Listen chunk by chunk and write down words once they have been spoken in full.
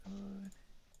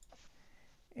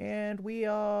And we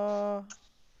are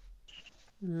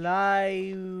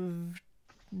live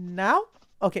now?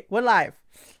 Okay, we're live.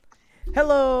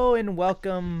 Hello and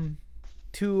welcome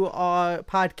to our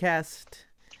podcast.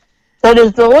 That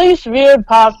is the least viewed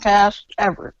podcast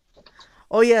ever.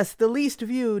 Oh, yes, the least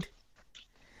viewed.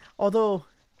 Although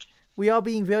we are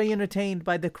being very entertained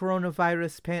by the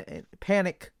coronavirus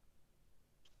panic.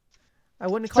 I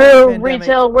wouldn't call it a For pandemic.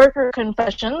 retail worker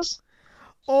confessions.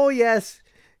 Oh, yes.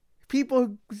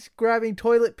 People grabbing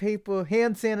toilet paper,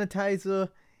 hand sanitizer,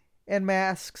 and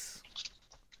masks.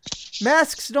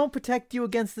 Masks don't protect you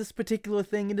against this particular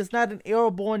thing. It is not an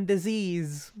airborne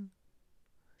disease.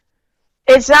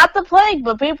 It's not the plague,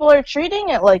 but people are treating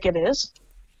it like it is.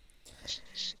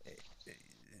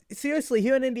 Seriously,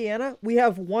 here in Indiana, we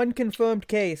have one confirmed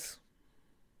case.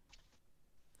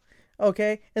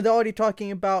 Okay? And they're already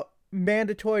talking about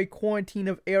mandatory quarantine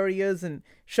of areas and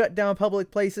shut down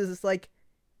public places. It's like,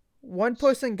 one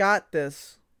person got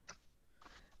this.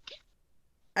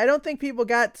 I don't think people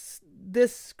got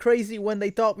this crazy when they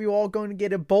thought we were all going to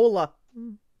get Ebola.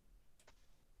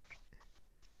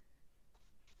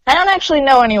 I don't actually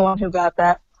know anyone who got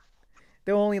that.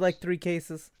 There were only like 3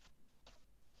 cases.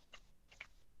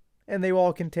 And they were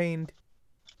all contained.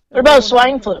 What about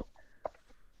swine flu?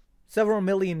 Several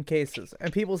million cases.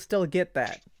 And people still get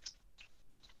that.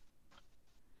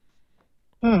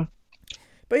 But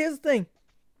here's the thing.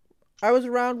 I was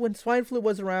around when swine flu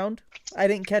was around. I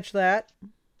didn't catch that.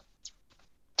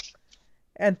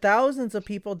 And thousands of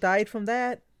people died from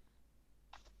that.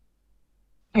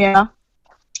 Yeah.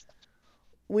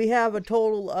 We have a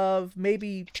total of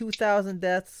maybe 2,000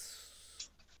 deaths.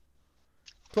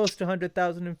 Close to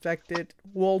 100,000 infected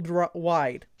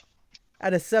worldwide.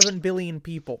 Out of 7 billion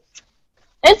people.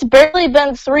 It's barely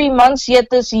been 3 months,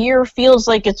 yet this year feels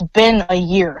like it's been a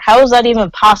year. How is that even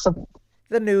possible?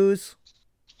 The news.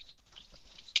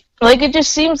 Like, it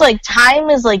just seems like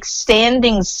time is, like,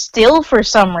 standing still for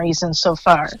some reason so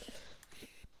far.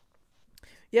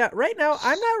 Yeah, right now,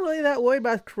 I'm not really that worried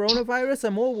about coronavirus.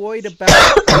 I'm more worried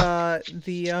about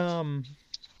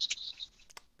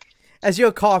as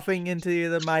you're coughing into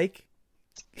the mic.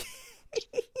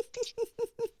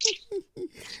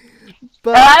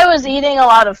 But I was eating a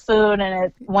lot of food and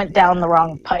it went down the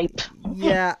wrong pipe.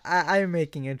 Yeah, I'm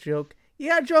making a joke. You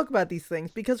gotta joke about these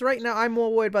things, because right now I'm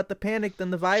more worried about the panic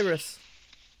than the virus.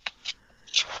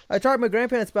 I talked to my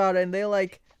grandparents about it, and they're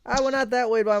like, we're not that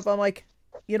worried about it. I'm like,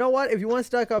 you know what? If you want to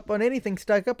stock up on anything,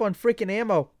 stock up on freaking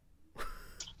ammo.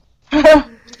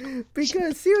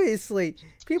 Because, seriously,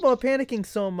 people are panicking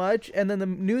so much, and then the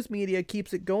news media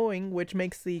keeps it going, which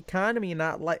makes the economy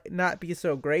not be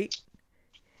so great.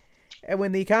 And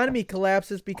when the economy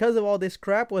collapses because of all this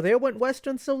crap, well, there went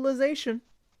Western civilization.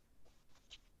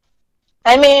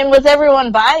 I mean, with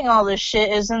everyone buying all this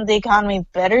shit, isn't the economy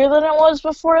better than it was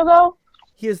before, though?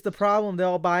 Here's the problem. They're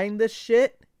all buying this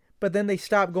shit, but then they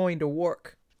stop going to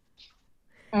work.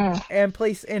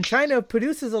 And China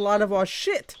produces a lot of our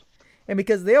shit. And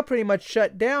because they're pretty much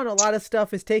shut down, a lot of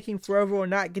stuff is taking forever or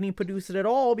not getting produced at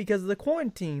all because of the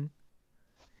quarantine.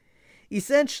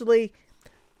 Essentially,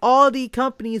 all the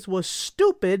companies were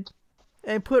stupid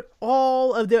and put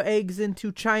all of their eggs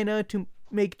into China to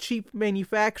make cheap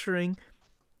manufacturing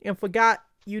and forgot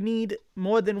you need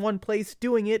more than one place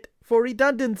doing it for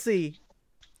redundancy.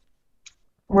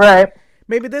 Right.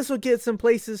 Maybe this will get some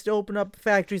places to open up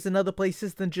factories in other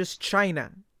places than just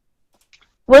China.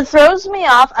 What throws me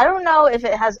off, I don't know if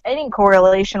it has any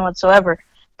correlation whatsoever,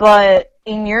 but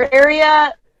in your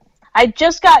area, I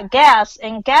just got gas,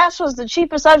 and gas was the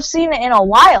cheapest I've seen it in a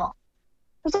while.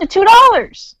 It was like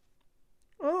 $2.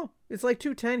 Oh, it's like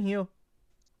 $2.10 here.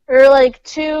 Or like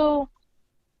 $2...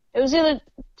 It was either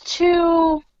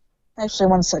 2... Actually,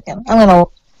 1 second. I have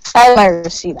my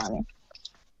receipt on me.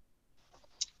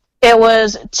 It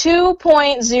was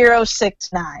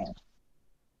 2.069.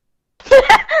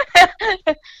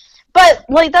 But,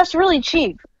 like, that's really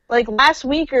cheap. Like, last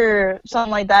week or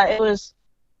something like that, it was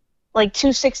like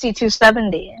 260,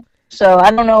 270. So,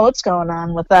 I don't know what's going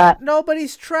on with that.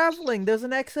 Nobody's traveling. There's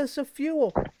an excess of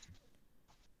fuel.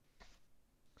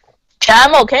 Yeah,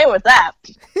 I'm okay with that.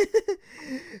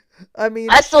 I mean,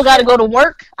 I still gotta go to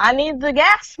work. I need the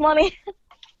gas money.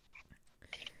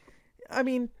 I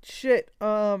mean, shit.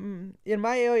 In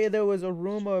my area, there was a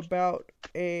rumor about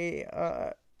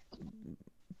a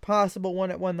possible one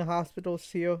at one of the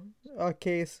hospitals here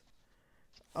case.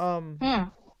 But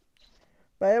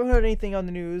I haven't heard anything on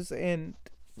the news, and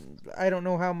I don't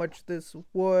know how much this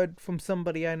word from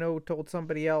somebody I know told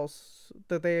somebody else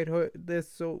that they had heard this,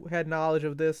 so had knowledge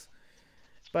of this.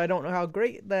 But I don't know how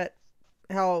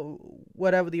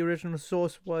whatever the original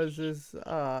source was is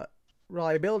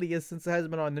reliability is since it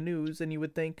hasn't been on the news, and you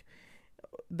would think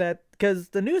that because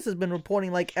the news has been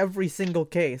reporting like every single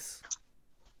case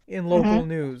in local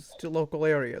news to local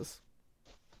areas.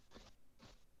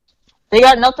 They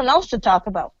got nothing else to talk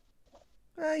about.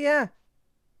 Yeah.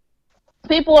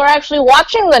 People are actually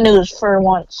watching the news for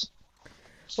once.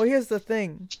 Well, here's the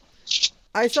thing.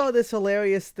 I saw this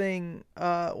hilarious thing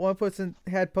one person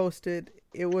had posted.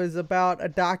 It was about a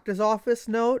doctor's office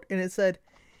note, and it said,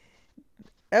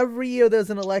 every year there's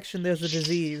an election, there's a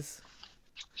disease.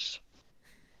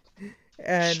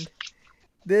 And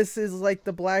this is like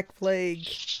the Black Plague.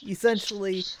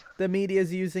 Essentially, the media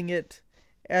is using it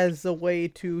as a way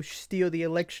to steal the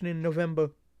election in November.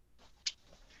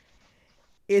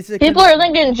 People are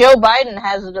thinking Joe Biden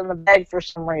has it in the bag for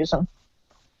some reason.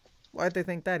 Why'd they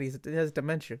think that? He has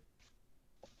dementia.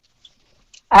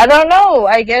 I don't know.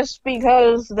 I guess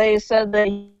because they said that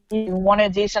he won a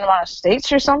decent amount of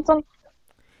states or something.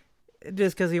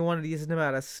 Just because he won a decent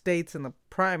amount of states in the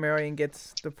primary and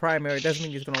gets the primary doesn't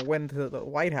mean he's going to win to the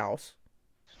White House.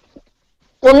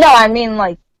 Well, no, I mean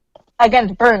like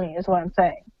against Bernie is what I'm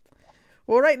saying.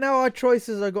 Well, right now our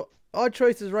choices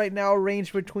right now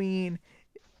range between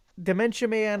Dementia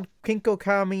Man, Kinko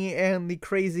Kami, and the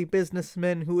crazy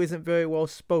businessman who isn't very well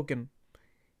spoken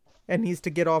and needs to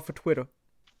get off of Twitter.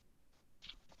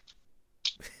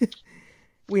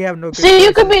 We have no good See,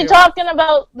 you could be talking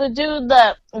about the dude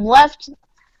that left,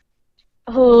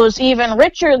 who's even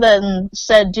richer than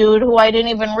said dude, who I didn't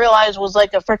even realize was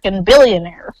like a freaking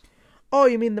billionaire. Oh,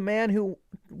 you mean the man who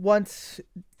once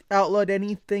outlawed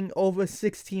anything over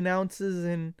 16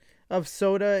 ounces of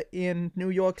soda in New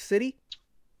York City?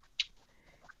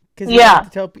 Yeah.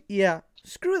 Yeah.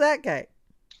 Screw that guy.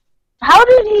 How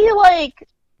did he, like...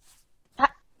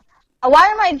 Why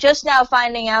am I just now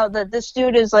finding out that this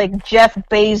dude is, like, Jeff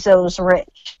Bezos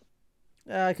rich?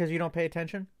 Because you don't pay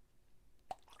attention?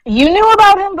 You knew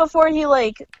about him before he,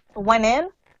 like, went in?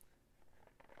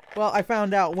 Well, I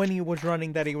found out when he was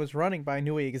running that he was running, but I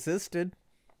knew he existed.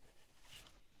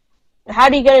 How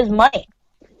do you get his money?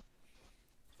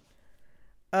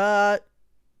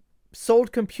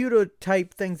 Sold computer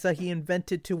type things that he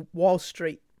invented to Wall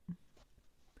Street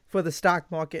for the stock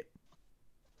market.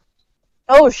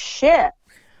 Oh, shit.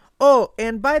 Oh,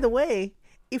 and by the way,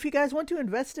 if you guys want to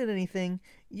invest in anything,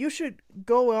 you should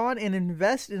go on and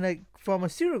invest in a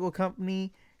pharmaceutical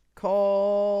company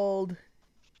called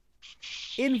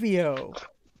Invio.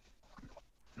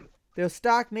 Their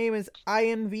stock name is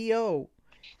INVO.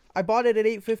 I bought it at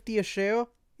 $8.50 a share.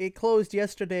 It closed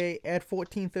yesterday at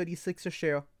 $14.36 a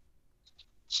share.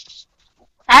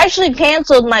 I actually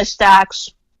canceled my stocks.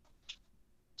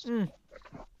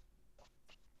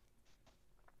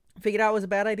 Figured out it was a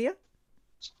bad idea?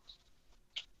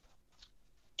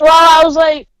 Well, I was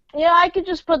like, yeah, I could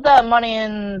just put that money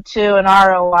into an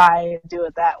ROI and do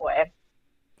it that way.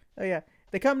 Oh, yeah.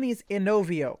 The company's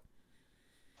Inovio.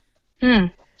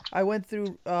 I went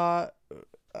through Robinhood,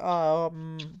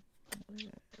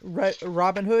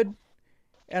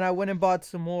 and I went and bought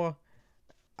some more.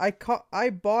 I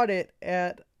bought it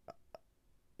at...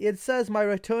 It says my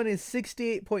return is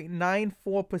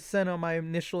 68.94% on my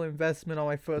initial investment on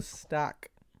my first stock.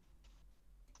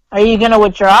 Are you going to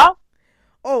withdraw?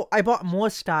 Oh, I bought more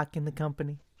stock in the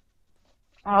company.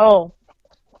 Oh.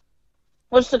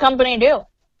 What's the company do?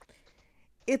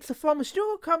 It's a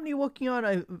pharmaceutical company working on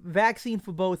a vaccine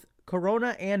for both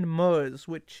Corona and MERS,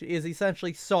 which is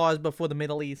essentially SARS before the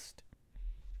Middle East.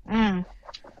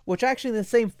 Which actually is the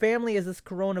same family as this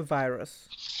coronavirus.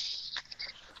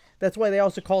 That's why they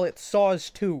also call it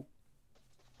SARS-2.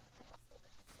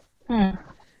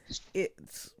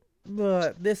 It's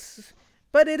but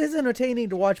it is entertaining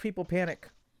to watch people panic.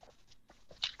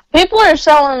 People are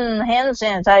selling hand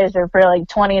sanitizer for like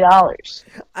 $20.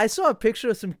 I saw a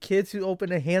picture of some kids who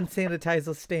opened a hand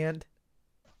sanitizer stand.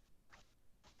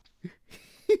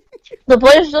 The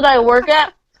place that I work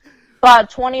at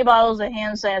bought 20 bottles of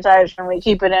hand sanitizer and we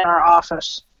keep it in our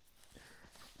office.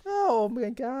 Oh my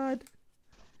god.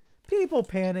 People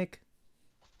panic.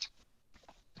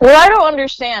 What I don't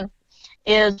understand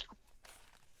is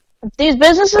these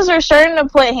businesses are starting to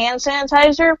put hand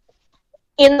sanitizer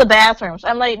in the bathrooms.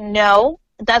 I'm like, no,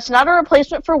 that's not a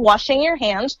replacement for washing your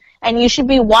hands, and you should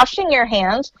be washing your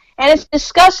hands, and it's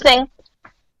disgusting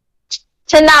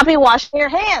to not be washing your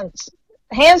hands.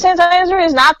 Hand sanitizer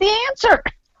is not the answer.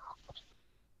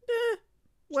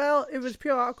 Well, it was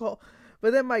pure alcohol.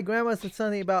 But then my grandma said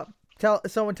something about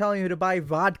someone telling her to buy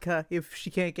vodka if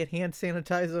she can't get hand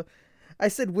sanitizer. I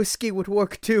said whiskey would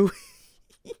work too.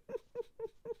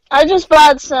 I just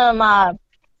bought some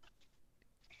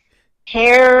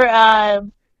hair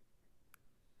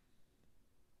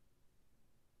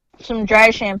some dry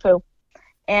shampoo.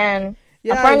 And a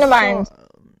Yeah, friend of mine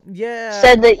yeah.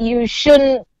 said that you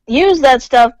shouldn't use that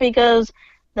stuff because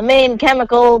the main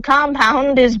chemical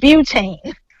compound is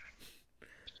butane.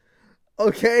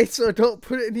 Okay, so don't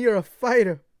put it near a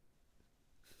fighter.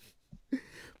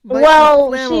 Might be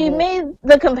Well, she flammable. made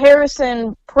the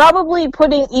comparison probably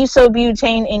putting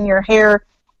isobutane in your hair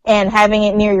and having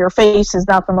it near your face is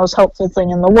not the most helpful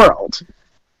thing in the world.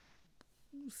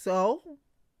 So,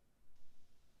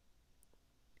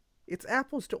 it's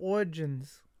apples to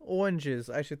oranges.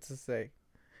 Oranges, I should say.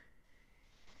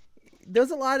 There's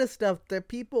a lot of stuff that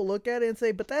people look at it and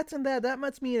say, but that's in that. That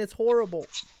must mean it's horrible.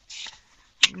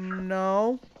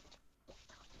 No.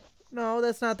 No,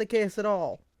 that's not the case at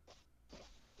all.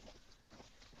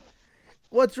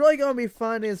 What's really going to be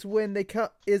fun is when they come,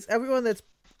 is everyone that's,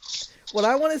 what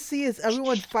I want to see is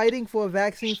everyone fighting for a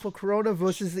vaccine for corona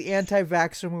versus the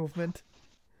anti-vaxxer movement.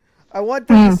 I want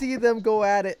them to see them go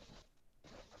at it.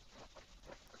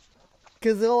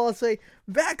 Because they'll all say,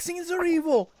 vaccines are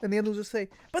evil. And the others will say,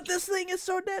 but this thing is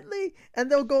so deadly. And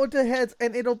they'll go into heads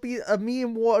and it'll be a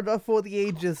meme war for the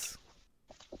ages.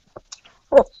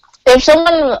 If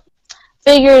someone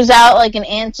figures out like an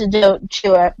antidote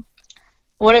to it,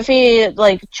 what if he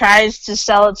like tries to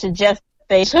sell it to Jeff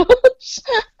Bezos?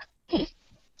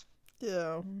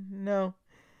 Yeah, no.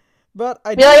 But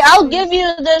I be like, I'll give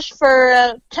you this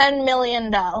for $10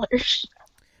 million.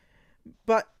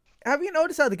 But have you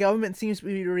noticed how the government seems to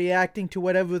be reacting to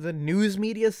whatever the news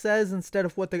media says instead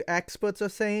of what the experts are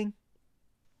saying?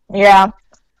 Yeah.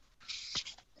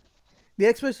 The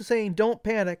experts are saying, don't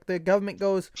panic. The government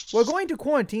goes, we're going to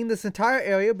quarantine this entire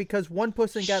area because one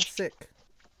person got sick.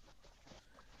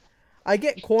 I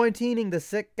get quarantining the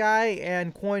sick guy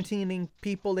and quarantining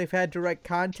people they've had direct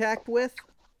contact with.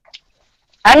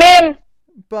 I mean,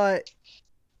 but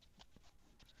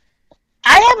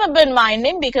I haven't been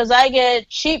minding because I get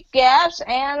cheap gas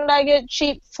and I get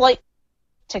cheap flight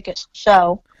tickets,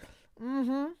 so.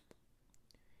 Mm-hmm.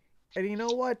 And you know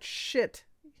what? Shit.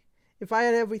 If I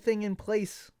had everything in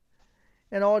place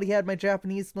and already had my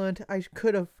Japanese learned, I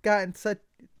could have tried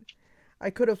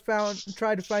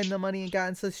to find the money and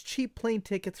gotten such cheap plane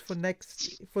tickets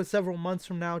for several months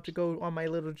from now to go on my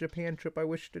little Japan trip I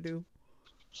wish to do.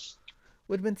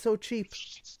 Would have been so cheap.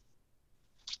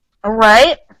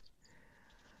 Right.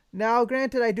 Now,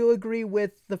 granted, I do agree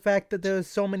with the fact that there's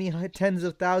so many tens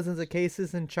of thousands of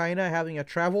cases in China having a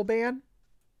travel ban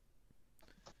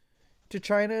to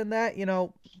China and that,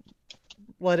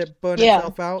 let it burn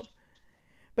itself out.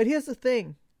 But here's the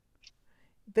thing.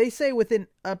 They say within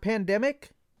a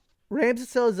pandemic, ramps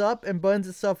itself up and burns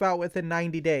itself out within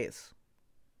 90 days.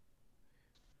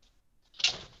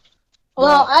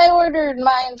 Well, I ordered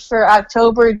mine for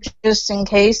October just in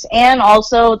case, and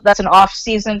also that's an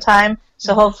off-season time,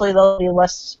 so hopefully there'll be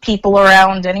less people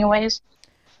around anyways.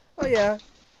 Oh, yeah.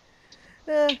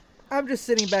 I'm just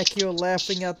sitting back here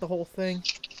laughing at the whole thing.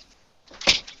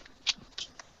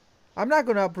 I'm not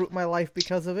going to uproot my life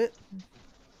because of it.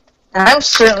 I'm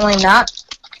certainly not.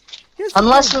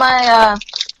 Unless my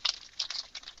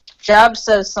job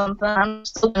says something, I'm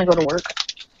still going to go to work.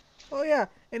 Oh, yeah.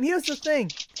 And here's the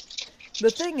thing. The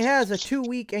thing has a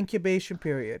 2-week incubation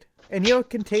period. And you're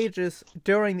contagious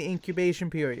during the incubation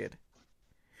period.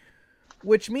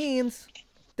 Which means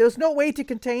there's no way to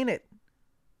contain it.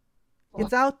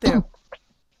 It's out there.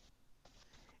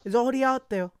 It's already out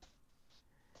there.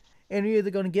 And you're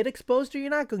either going to get exposed or you're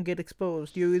not going to get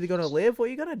exposed. You're either going to live or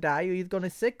you're going to die. You're either going to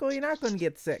sick or you're not going to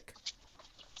get sick.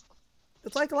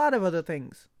 It's like a lot of other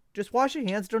things. Just wash your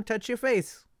hands, don't touch your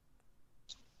face.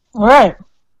 Right.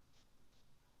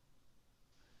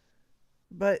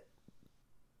 But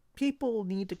people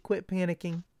need to quit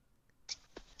panicking.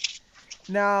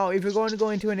 Now, if you're going to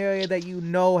go into an area that you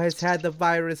know has had the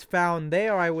virus found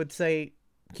there, I would say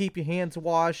keep your hands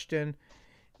washed and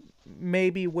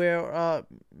maybe wear,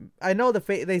 I know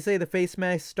they say the face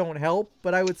masks don't help,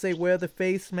 but I would say wear the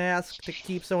face mask to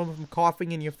keep someone from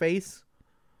coughing in your face,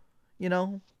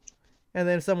 and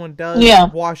then if someone does,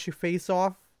 wash your face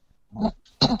off,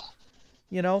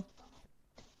 stuff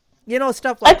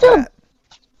like that.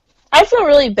 I feel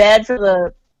really bad for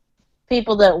the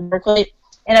people that work like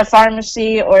in a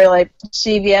pharmacy or like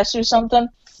CVS or something,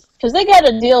 because they got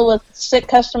to deal with sick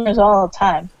customers all the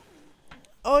time.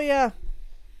 Oh, yeah.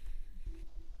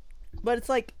 But it's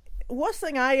like, worst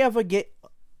thing I ever get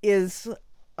is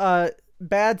a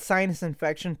bad sinus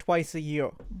infection twice a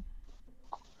year.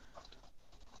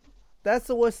 That's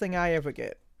the worst thing I ever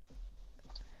get.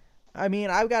 I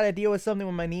mean, I've got to deal with something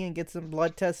with my knee and get some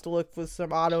blood tests to look for some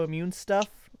autoimmune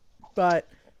stuff. But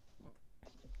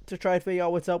to try to figure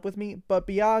out what's up with me. But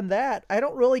beyond that, I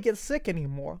don't really get sick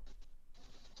anymore.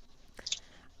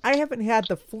 I haven't had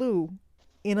the flu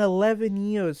in 11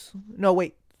 years. No,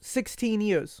 wait, 16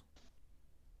 years.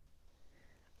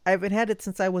 I haven't had it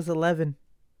since I was 11.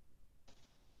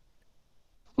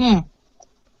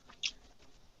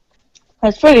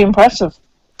 That's pretty impressive.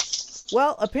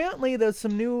 Well, apparently there's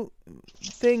some new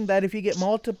thing that if you get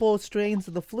multiple strains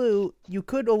of the flu, you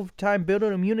could over time build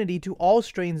an immunity to all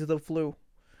strains of the flu.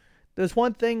 There's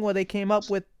one thing where they came up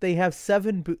with, they have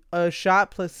 7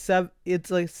 shot plus 7,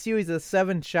 it's a series of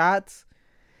 7 shots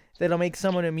that'll make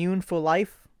someone immune for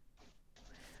life.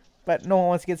 But no one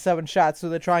wants to get 7 shots, so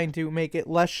they're trying to make it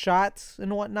less shots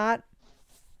and whatnot.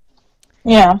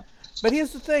 Yeah. But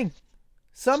here's the thing.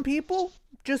 Some people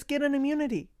just get an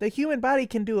immunity. The human body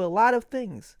can do a lot of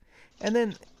things. And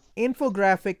then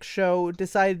Infographic Show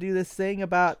decided to do this thing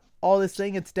about all this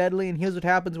thing, it's deadly, and here's what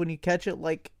happens when you catch it.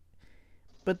 Like,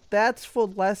 but that's for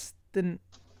less than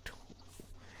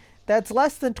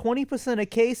 20% of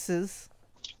cases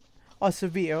are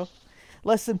severe.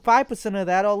 Less than 5% of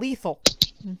that are lethal.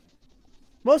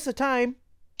 Most of the time,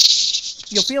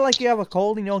 you'll feel like you have a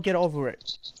cold and you don't get over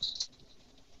it.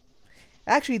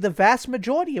 Actually, the vast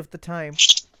majority of the time.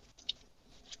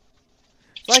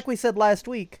 Like we said last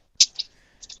week,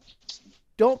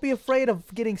 don't be afraid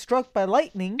of getting struck by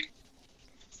lightning,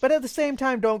 but at the same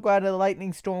time, don't go out of the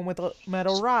lightning storm with a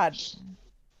metal rod.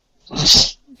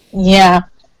 Yeah.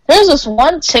 There's this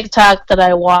one TikTok that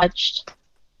I watched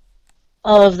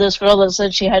of this girl that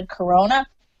said she had corona,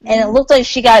 and it looked like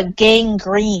she got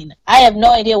gangrene. I have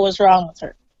no idea what's wrong with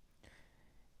her.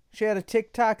 She had a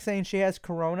TikTok saying she has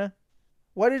corona?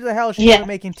 What the hell is she doing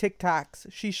making TikToks?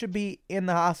 She should be in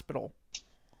the hospital.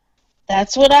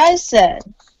 That's what I said.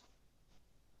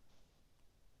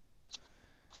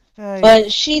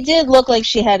 But she did look like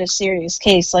she had a serious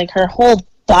case. Like, her whole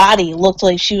body looked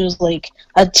like she was, like,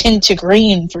 a tint to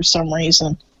green for some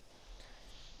reason.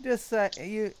 Just a sec.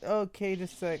 Okay,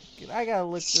 just a sec. I gotta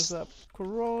look this up.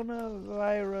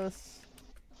 Coronavirus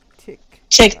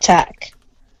TikTok.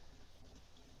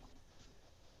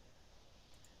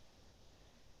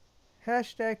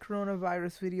 Hashtag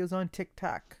coronavirus videos on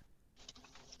TikTok.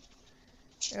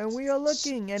 And we are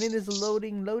looking, and it is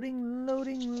loading.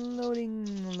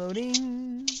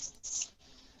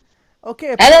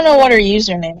 Okay. I don't know what her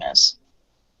username is.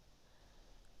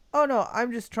 Oh no,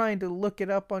 I'm just trying to look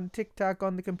it up on TikTok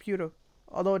on the computer.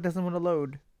 Although it doesn't want to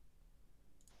load.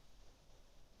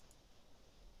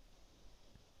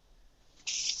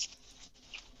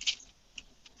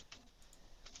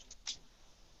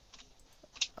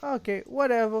 Okay,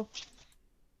 whatever.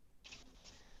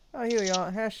 Oh, here we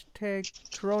are. Hashtag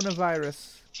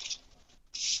coronavirus.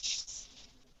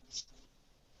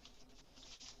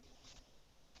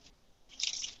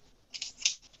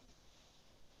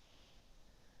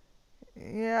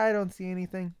 Yeah, I don't see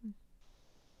anything.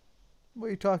 What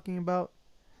are you talking about?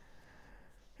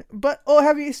 But, oh,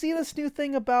 have you seen this new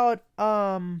thing about,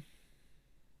 Hello?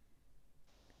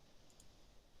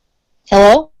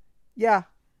 Yeah.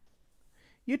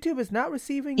 YouTube is not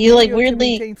receiving you like video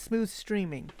weirdly to maintain smooth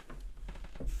streaming.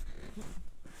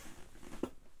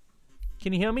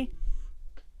 Can you hear me?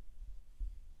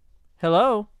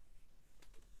 Hello?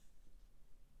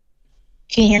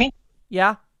 Can you hear me?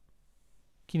 Yeah.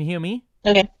 Can you hear me?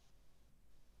 Okay.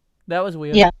 That was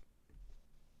weird. Yeah.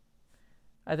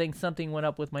 I think something went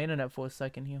up with my internet for a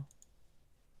second here.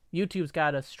 YouTube's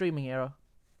got a streaming error.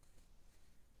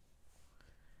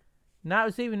 Not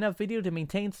receiving enough video to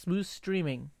maintain smooth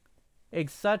streaming.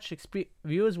 As such,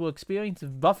 viewers will experience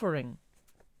buffering.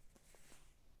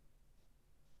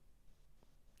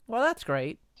 Well, that's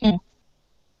great.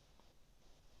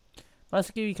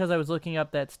 Must be because I was looking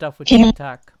up that stuff with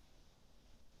TikTok.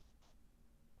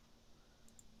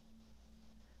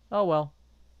 Oh well.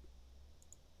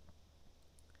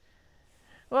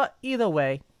 Well, either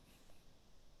way.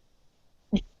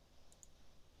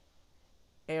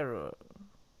 Error.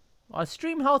 Our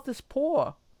stream health is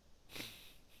poor.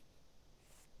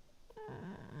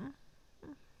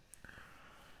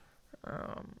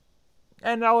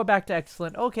 And now we're back to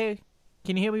excellent. Okay.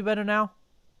 Can you hear me better now?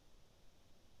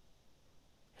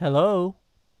 Hello?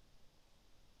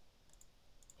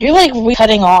 You're like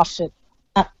cutting off.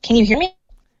 Can you hear me?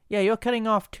 Yeah, you're cutting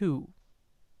off too.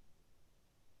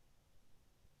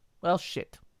 Well,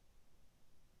 shit.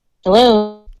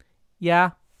 Hello?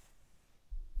 Yeah?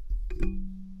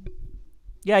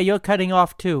 Yeah, you're cutting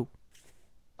off too.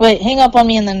 Wait, hang up on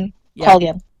me and then call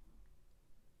again.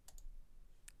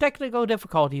 Technical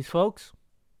difficulties, folks.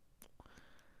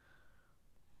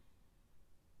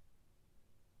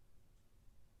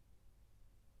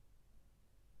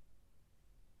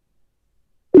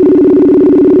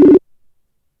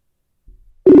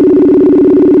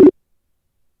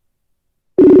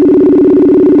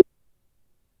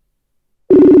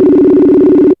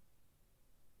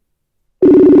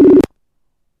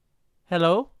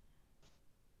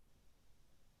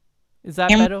 Is that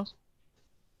better?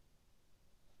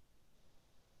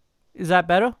 Is that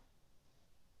better?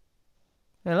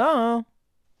 Hello?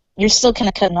 You're still kind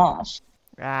of cutting off.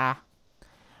 Ah.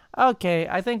 Okay,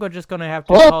 I think we're just gonna have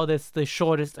to call this the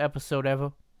shortest episode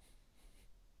ever.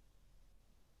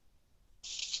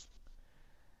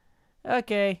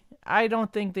 Okay, I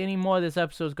don't think any more of this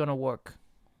episode is gonna work.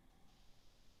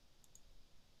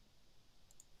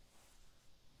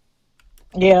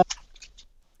 Yeah.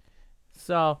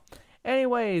 So,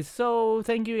 anyways,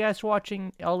 thank you guys for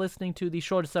watching or listening to the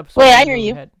shortest episode. Wait, I hear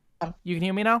you. You can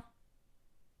hear me now?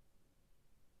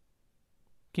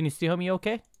 Can you still hear me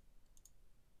okay?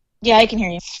 Yeah, I can hear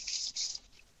you.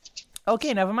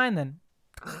 Okay, never mind then.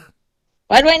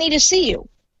 Why do I need to see you?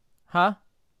 Huh?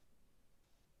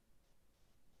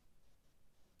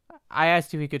 I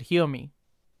asked if you could hear me.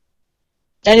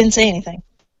 I didn't say anything.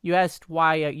 You asked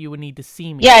why you would need to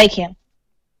see me. Yeah, I can.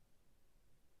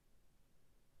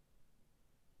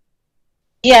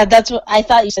 Yeah, that's what I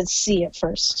thought you said see at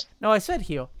first. No, I said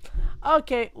hear.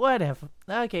 Okay, whatever.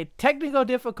 Okay, technical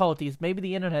difficulties. Maybe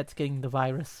the internet's getting the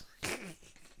virus.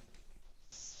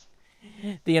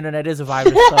 The internet is a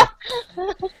virus,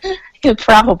 though.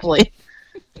 Probably.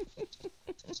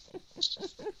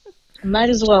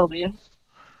 Might as well be.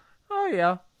 Oh,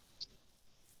 yeah.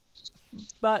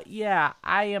 But, yeah,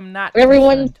 I am not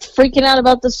Everyone concerned. freaking out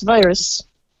about this virus.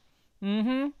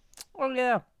 Mm-hmm. Oh,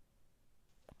 yeah.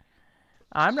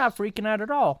 I'm not freaking out at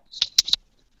all.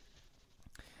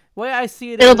 The way I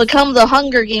see it It'll is, become the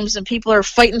Hunger Games and people are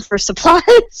fighting for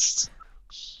supplies.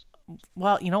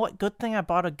 well, you know what? Good thing I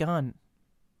bought a gun.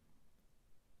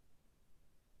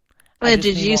 I Wait, just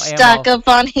did need you more stock ammo. up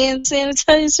on hand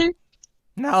sanitizer?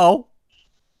 No.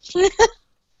 I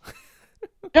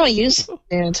don't use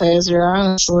sanitizer,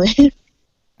 honestly.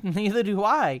 Neither do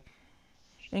I.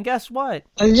 And guess what?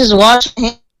 I just wash my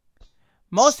hands.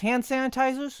 Most hand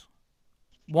sanitizers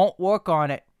won't work on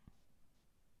it.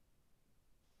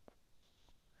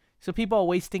 So people are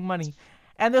wasting money.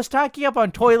 And they're stocking up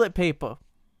on toilet paper.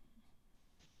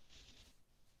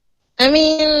 I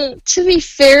mean, to be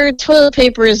fair, toilet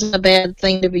paper isn't a bad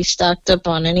thing to be stocked up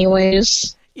on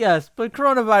anyways. Yes, but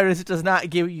coronavirus does not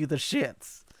give you the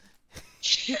shits.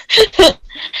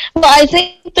 Well, I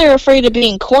think they're afraid of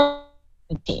being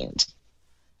quarantined.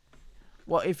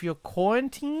 Well, if you're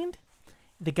quarantined,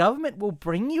 the government will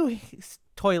bring you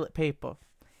toilet paper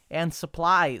and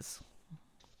supplies.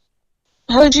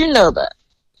 How did you know that?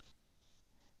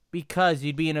 Because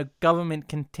you'd be in a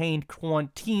government-contained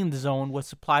quarantine zone where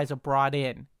supplies are brought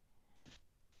in.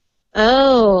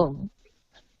 Oh.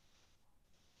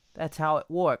 That's how it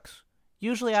works.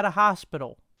 Usually at a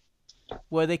hospital,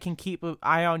 where they can keep an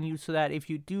eye on you so that if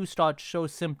you do start to show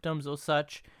symptoms or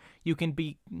such, you can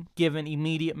be given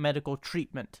immediate medical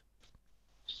treatment.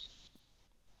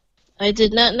 I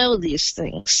did not know these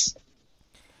things.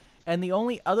 And the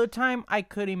only other time I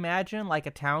could imagine, like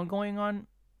a town going on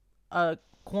a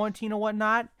quarantine or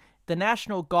whatnot, the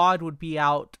National Guard would be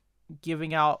out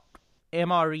giving out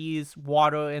MREs,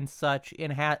 water, and such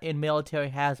in military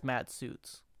hazmat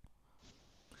suits.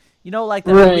 You know, like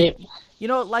that Right. movie,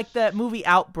 like that movie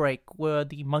Outbreak, where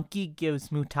the monkey gives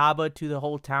Mutaba to the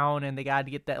whole town, and they got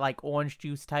to get that like orange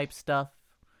juice type stuff.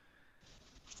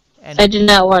 And I did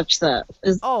not watch that.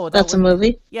 That's a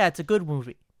movie? Yeah, it's a good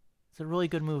movie. It's a really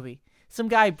good movie. Some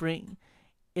guy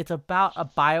it's about a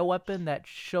bioweapon that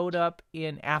showed up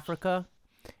in Africa,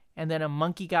 and then a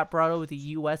monkey got brought over to the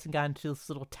U.S. and got into this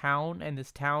little town, and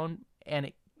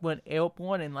it went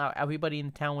airborne, and everybody in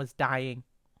the town was dying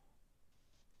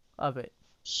of it.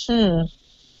 It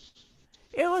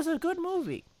was a good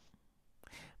movie.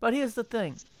 But here's the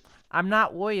thing. I'm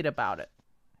not worried about it.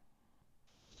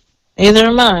 Neither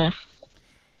am I.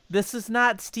 This is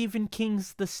not Stephen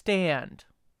King's The Stand.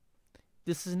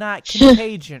 This is not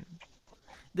Contagion.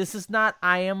 This is not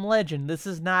I Am Legend. This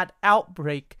is not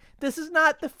Outbreak. This is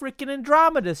not the freaking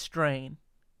Andromeda Strain.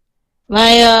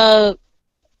 My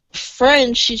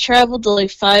friend, she traveled to like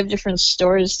 5 different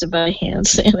stores to buy hand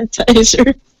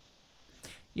sanitizer.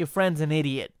 Your friend's an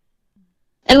idiot.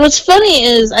 And what's funny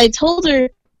is I told her,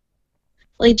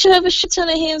 like, do you have a shit ton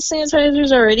of hand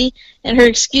sanitizers already? And her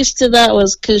excuse to that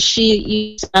was because she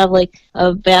used to have, like,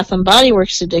 a Bath and Body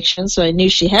Works addiction, so I knew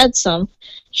she had some.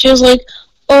 She was like,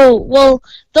 oh, well,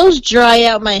 those dry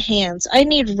out my hands. I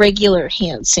need regular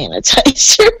hand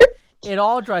sanitizer. It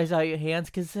all dries out your hands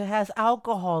because it has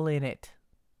alcohol in it.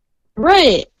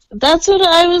 Right. That's what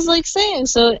I was, like, saying.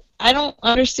 So I don't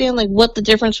understand, like, what the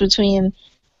difference between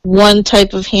one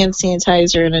type of hand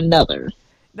sanitizer and another.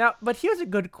 Now, but here's a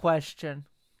good question.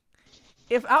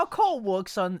 If alcohol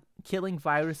works on killing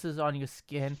viruses on your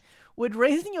skin, Would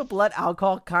raising your blood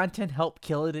alcohol content help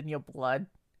kill it in your blood?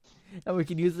 And we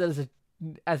can use it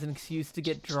as an excuse to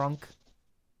get drunk.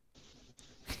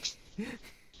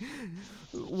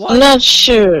 I'm not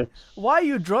sure. Why are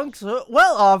you drunk, sir?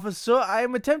 Well, officer, I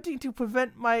am attempting to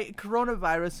prevent my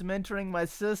coronavirus from entering my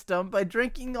system by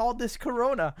drinking all this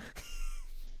Corona.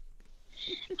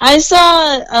 I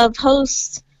saw a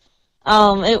post.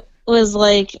 It was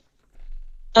like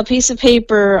a piece of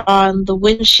paper on the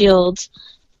windshield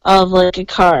of like a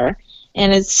car,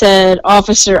 and it said,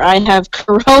 "Officer, I have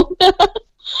Corona."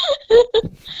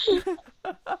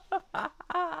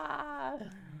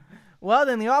 Well,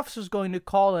 then the officer's going to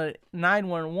call a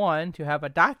 911 to have a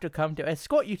doctor come to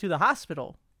escort you to the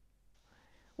hospital,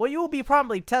 where you will be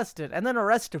promptly tested and then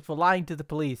arrested for lying to the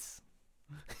police.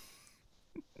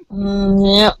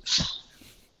 Yep.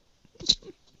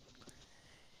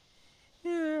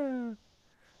 Yeah.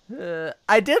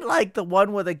 I did like the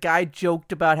one where the guy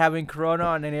joked about having Corona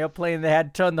on an airplane and they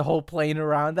had to turn the whole plane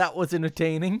around. That was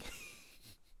entertaining.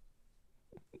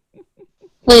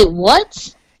 Wait,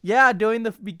 what? Yeah, during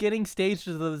the beginning stages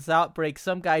of this outbreak,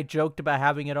 some guy joked about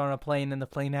having it on a plane and the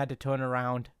plane had to turn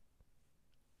around.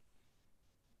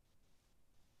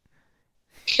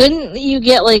 Couldn't you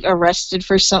get like arrested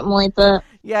for something like that?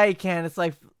 Yeah, you can. It's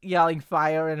like yelling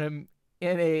fire in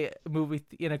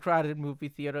a crowded movie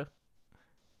theater.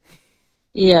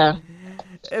 Yeah.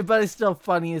 But it's still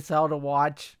funny as hell to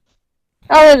watch.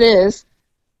 Oh, it is.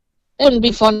 It wouldn't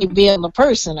be funny being the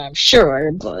person, I'm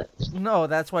sure, but... No,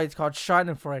 that's why it's called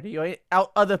Schadenfreude.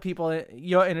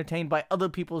 You're entertained by other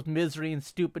people's misery and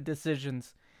stupid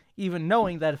decisions, even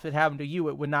knowing that if it happened to you,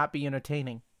 it would not be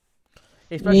entertaining.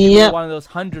 Especially if you're one of those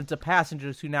hundreds of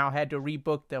passengers who now had to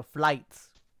rebook their flights.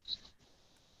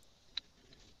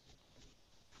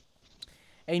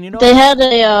 And you know... They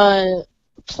had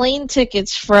plane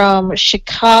tickets from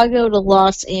Chicago to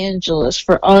Los Angeles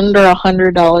for under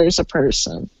 $100 a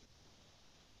person.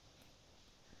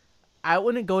 I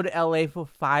wouldn't go to LA for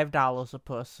 $5 a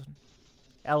person.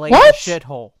 LA is What? a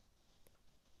shithole.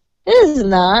 It is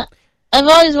not. I've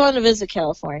always wanted to visit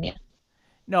California.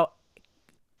 No,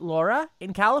 Laura,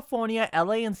 in California,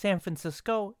 LA, and San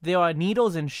Francisco, there are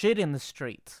needles and shit in the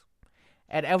streets.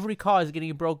 And every car is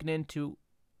getting broken into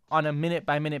on a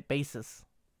minute-by-minute basis.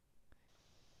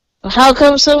 How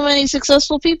come so many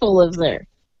successful people live there?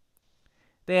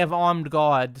 They have armed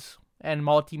guards and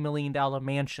multi-million-dollar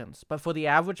mansions. But for the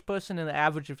average person and the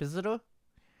average visitor,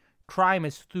 crime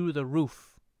is through the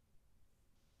roof.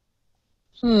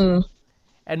 And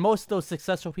most of those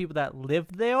successful people that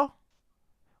live there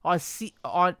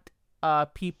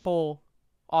people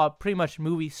are pretty much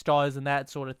movie stars and that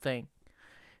sort of thing.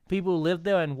 People who live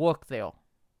there and work there.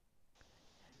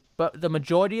 But the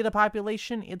majority of the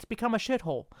population, it's become a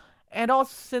shithole. And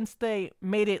also since they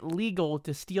made it legal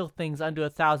to steal things under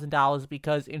 $1,000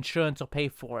 because insurance will pay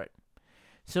for it.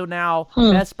 So now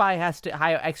Best Buy has to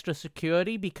hire extra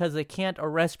security because they can't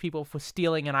arrest people for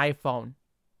stealing an iPhone.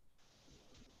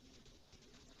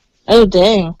 Oh,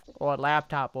 dang. Or a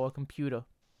laptop or a computer.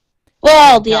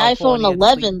 Well, the iPhone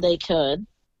 11 they could.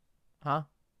 Huh?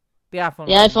 The iPhone 11.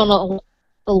 The iPhone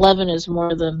 11 is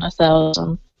more than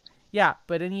 1,000. Yeah,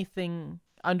 but anything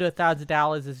under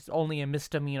 $1,000 is only a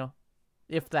misdemeanor.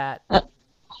 If that.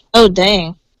 Oh,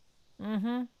 dang.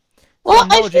 Mm-hmm. Well,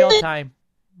 no I jail feel time.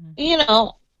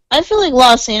 I feel like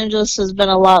Los Angeles has been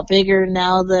a lot bigger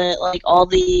now that, like, all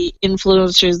the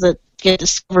influencers that get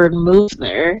discovered move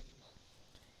there.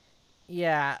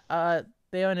 Yeah,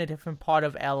 they're in a different part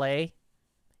of LA,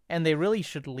 and they really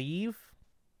should leave.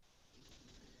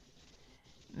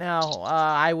 Now,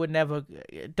 I would never...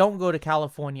 Don't go to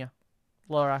California,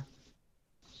 Laura.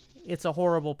 It's a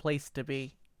horrible place to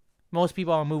be. Most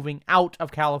people are moving out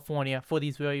of California for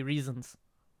these very reasons.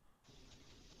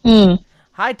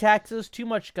 High taxes, too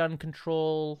much gun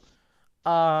control,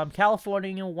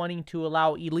 California wanting to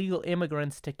allow illegal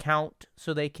immigrants to count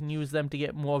so they can use them to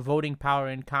get more voting power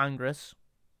in Congress.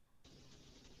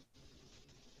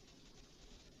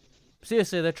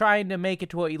 Seriously, they're trying to make it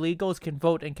to where illegals can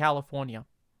vote in California.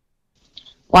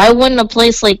 Why wouldn't a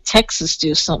place like Texas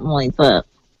do something like that?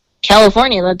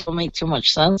 California, that don't make too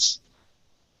much sense.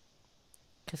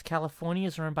 Because California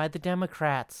is run by the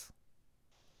Democrats.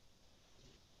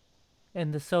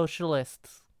 And the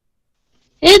socialists.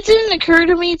 It didn't occur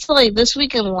to me till like this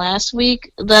week and last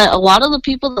week that a lot of the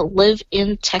people that live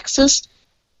in Texas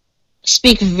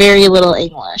speak very little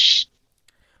English.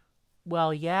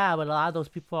 Well, yeah, but a lot of those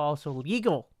people are also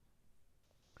legal.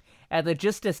 And they're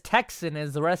just as Texan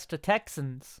as the rest of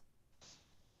Texans.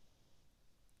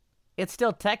 It's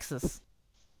still Texas.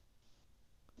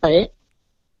 Right?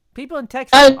 People in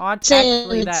Texas I was aren't saying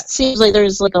actually it that. seems like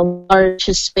there's like a large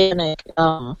Hispanic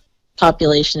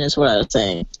population, is what I was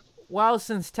saying. Well,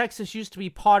 since Texas used to be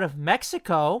part of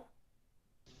Mexico,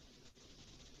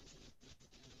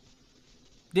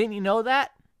 didn't you know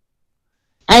that?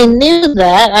 I knew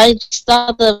that. I just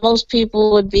thought that most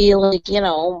people would be like,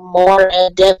 more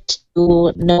adept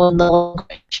to knowing the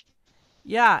language.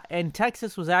 Yeah, and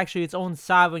Texas was actually its own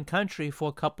sovereign country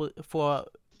for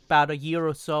about a year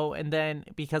or so, and then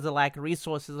because of lack of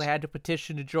resources, they had to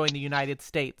petition to join the United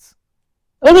States.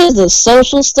 What is this,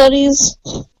 social studies?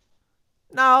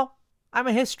 No, I'm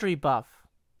a history buff.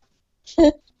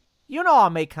 You know I'll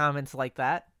make comments like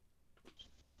that.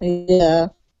 Yeah.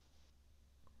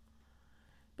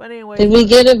 But anyway, Did we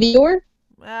get a viewer?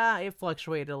 it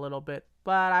fluctuated a little bit,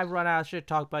 but I run out of shit to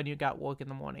talk about and you got work in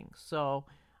the morning. So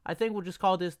I think we'll just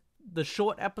call this the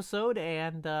short episode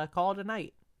and call it a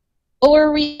night. What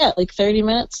were we at, like 30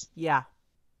 minutes? Yeah.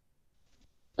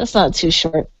 That's not too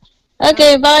short.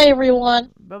 Okay, bye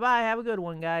everyone. Bye-bye. Have a good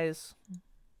one, guys.